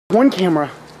One camera.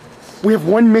 We have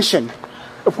one mission.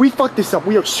 If we fuck this up,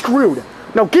 we are screwed.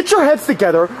 Now get your heads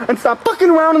together and stop fucking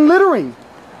around and littering.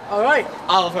 All right,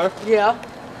 Oliver. Yeah.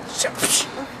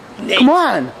 Come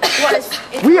on. What?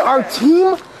 We are a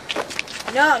team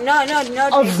No.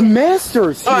 of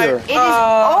masters here. It is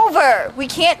over. We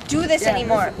can't do this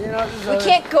anymore. We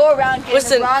can't go around getting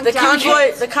Listen, the wrong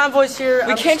the convoy's here.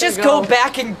 We can't just go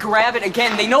back and grab it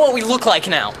again. They know what we look like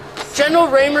now. General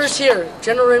Raymer's here.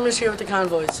 General Raymer's here with the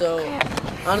convoy. So,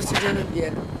 honestly,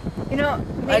 yeah. You know,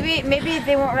 maybe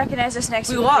they won't recognize us next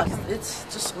week. We lost. It's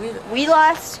just we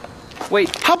lost.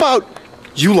 Wait. How about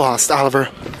you lost, Oliver?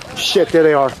 Shit, there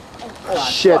they are.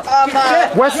 Shit.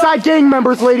 West Side gang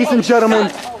members, ladies and gentlemen.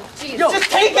 Yo, just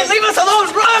take it. Leave us alone.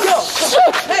 Run.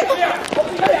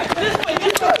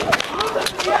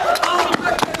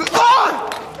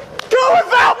 Go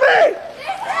without me!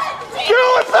 Go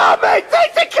without me!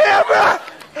 Take the camera!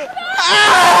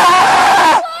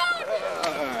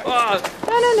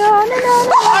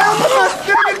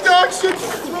 Singing dog shit.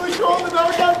 It's really cold and now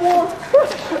we got warm.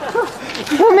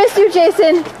 We'll miss you,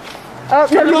 Jason. Oh,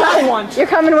 no, you're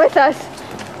coming with us.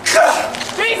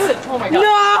 Jason! Oh my god.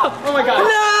 No! Oh my god.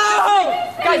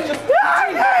 No! Guys, just...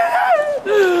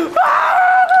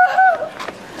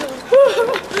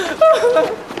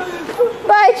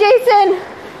 Bye, Jason.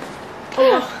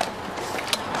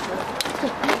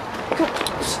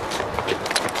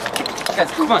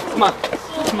 Guys, come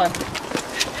on.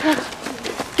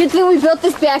 Good thing we built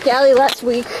this back alley last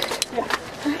week.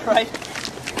 Right?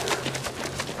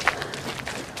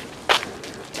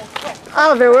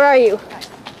 Oliver, where are you?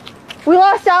 We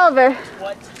lost Oliver.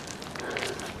 What?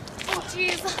 Oh,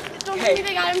 jeez. Don't tell me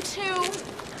they got him too.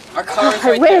 Our car is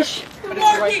I right wish. there. But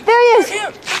it's right. There he is.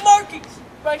 Here, the markings.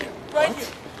 Right here.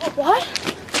 What?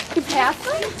 You passed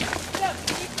them? Yeah,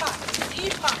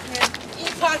 Epoch, man.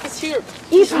 Epoch is here. Epoch?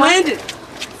 He's landed.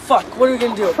 Fuck, what are we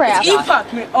gonna do? Crap. It's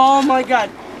Epoch, man. Oh my god.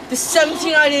 The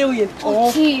 17-eyed alien.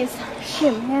 Oh, jeez.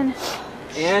 Shit, man.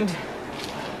 And...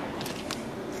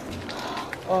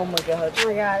 Oh my god. Oh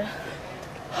my god.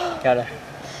 Gotta...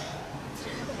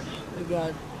 Oh my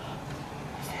god.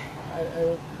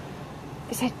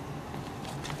 Is that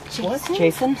Jason? What?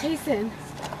 Jason? Jason.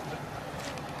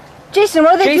 Jason,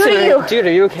 what did they do to you? Dude,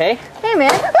 are you okay? Hey,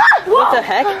 man. What the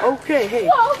heck? Okay, hey.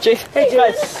 Jason, hey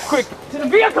guys, quick, to the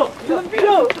vehicle! To the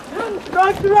vehicle!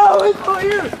 Dr. O, it's for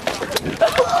you!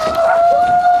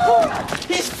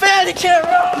 He's fat, he can't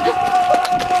run!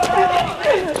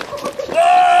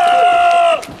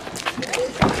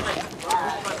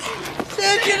 I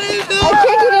can't get in.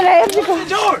 I have to go.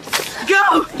 Door! Go!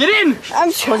 Get in!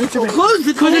 I'm trying to Close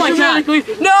it! Oh my god!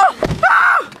 No!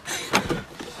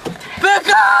 Back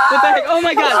up! What the heck? Oh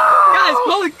my god! Guys,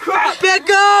 holy crap! Back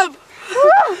up!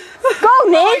 Go,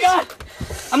 Nate. Oh my god!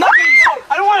 I'm not gonna go!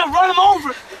 I don't want to run him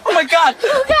over! Oh my god!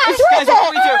 Guys, what do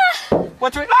we do?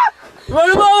 What's right? Ah! Run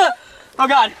him over! Oh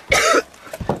god!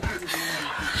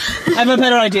 I have a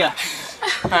better idea.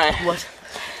 Alright. What?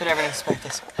 Did everyone expect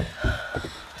this?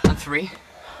 On 3,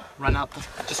 run up.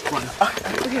 Just run.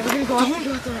 Okay, we're gonna go out.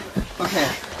 Okay.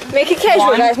 Make it casual,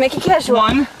 One. guys. Make it casual.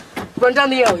 1, Run down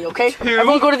the alley, okay? 2,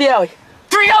 Everyone go to the alley.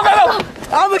 3, go, go, go!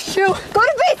 I'm a shoe! Go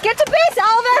to base. Get to base,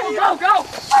 Oliver. Go, go!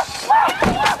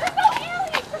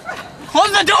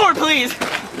 Close the door, please!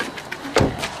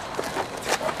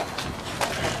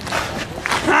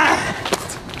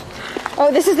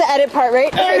 Oh, this is the edit part,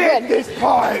 right? Okay, good. This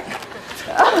part.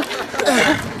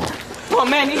 Oh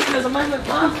man, Ethan is a moment of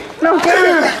No,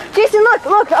 Jason. Jason, look.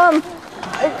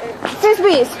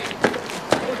 Frisbees.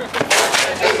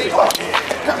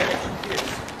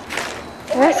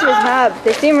 The rest of his mob,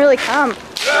 they seem really calm.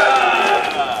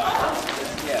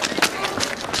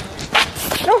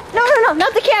 No,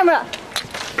 not the camera.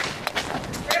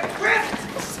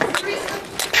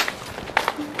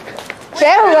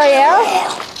 Battle Royale?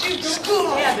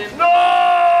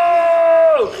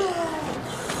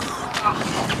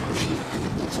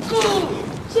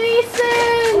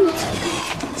 Jason!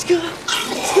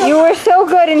 You were so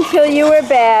good until you were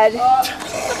bad.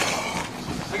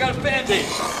 I got a band-aid.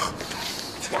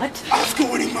 What?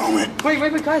 Oscar-winning moment.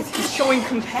 Wait, guys, he's showing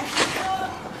compassion.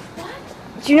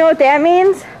 Do you know what that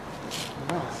means?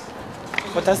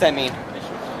 What does that mean?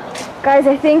 Guys,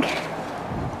 I think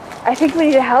we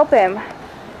need to help him. I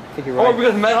think you're right. Oh, we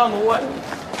got met on the way.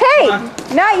 Hey!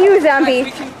 Not you,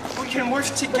 zombie. We can work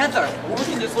together. We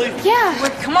can just leave. Yeah.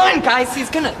 Wait, come on, guys. He's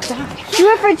gonna die. Do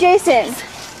it for Jason.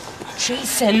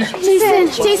 Jason,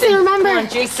 remember. Come on,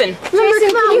 Jason. Remember,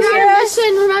 come on, you we're hear on a us?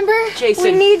 mission, remember? Jason.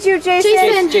 We need you,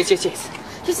 Jason. Jason.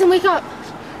 Jason, wake up.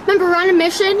 Remember, we're on a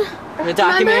mission. The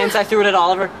documents, I threw it at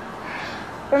Oliver.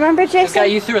 Remember, This guy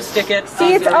Jason? you threw a stick at.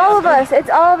 See, it's all of us. It's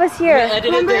all of us here.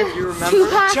 Edited it. You remember?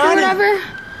 Tupac or Johnny. whatever.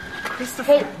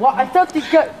 Hey, what? I thought these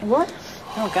guys. What?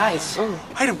 No, guys. I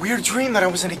had a weird dream that I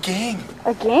was in a gang.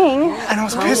 A gang? And I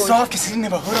was pissed off because he didn't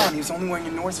have a hood on. He was only wearing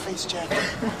a North Face jacket.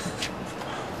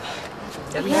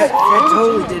 That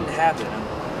totally didn't happen.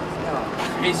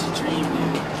 Crazy dream,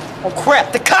 dude. Oh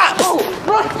crap, the cops!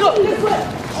 Run, go this way.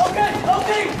 Okay.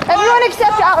 Everyone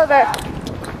except Oliver.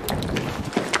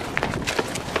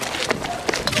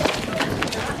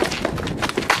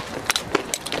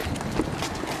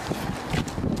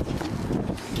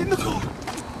 Get in the car.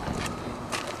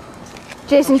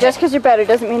 Jason, just because you're better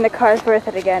doesn't mean the car's worth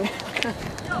it again.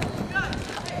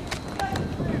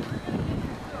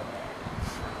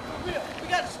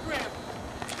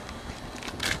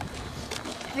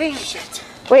 Shit.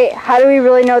 Wait, how do we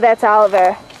really know that's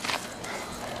Oliver?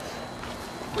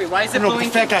 Wait, why is it know, but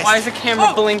blinking? that guy's- Why is the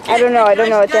camera blinking? I don't know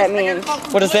what that means.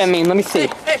 What does that mean? Let me see.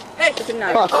 Hey.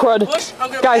 Oh, crud. Bush, I'm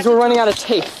gonna Guys, pass we're it running out of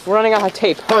tape. We're running out of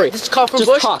tape. Hurry. This is a call from Just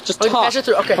Bush. talk. Just I'm gonna talk. pass it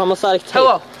through. Okay. We're almost out of tape.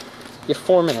 Hello. You have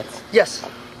 4 minutes. Yes.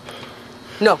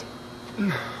 No.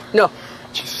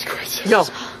 Jesus Christ. No.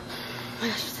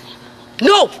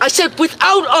 No! I said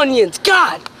without onions.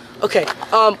 God. Okay.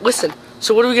 Listen.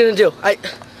 So what are we gonna do?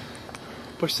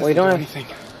 Bush Well, you doesn't don't do have- anything.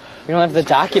 We don't have the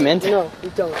document. No, we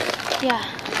don't. Yeah.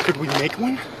 Could we make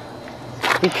one?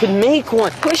 We could make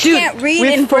one. Bush Dude, can't read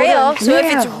we've in Braille, so if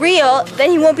it's yeah. real,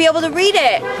 then he won't be able to read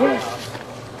it.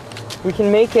 We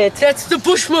can make it. That's the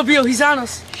Bushmobile. He's on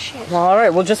us. Well, all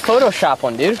right, we'll just Photoshop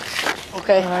one, dude.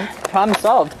 Okay. Problem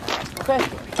solved. Okay.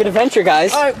 Good adventure,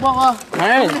 guys. All right. Well, All I'm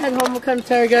right. gonna head home. We're kind of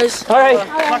tired, guys. All right.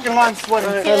 Fucking line sweating.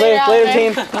 Later,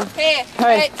 team. Hey,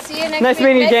 Alright. see you next Nice week.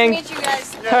 meeting you, nice gang. to meet you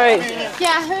guys. All right.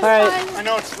 Yeah, it was right. fun. I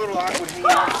know it's a little awkward hanging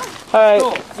out. All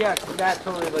right. Yeah, that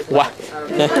totally like. Wow.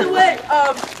 By the way,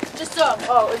 just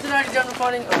oh, is it already done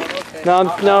recording? Oh, okay. No,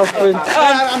 By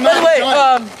the way,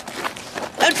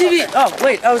 MTV. Oh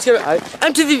wait, I was gonna.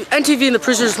 MTV and the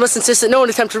producers must insist that no one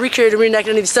attempt to recreate or reenact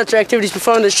any of the stunts or activities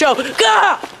performed in the show.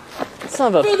 Gah!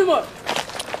 son of a. Furthermore.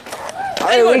 All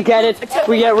right, we get it.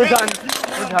 We're done.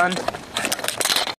 We're done.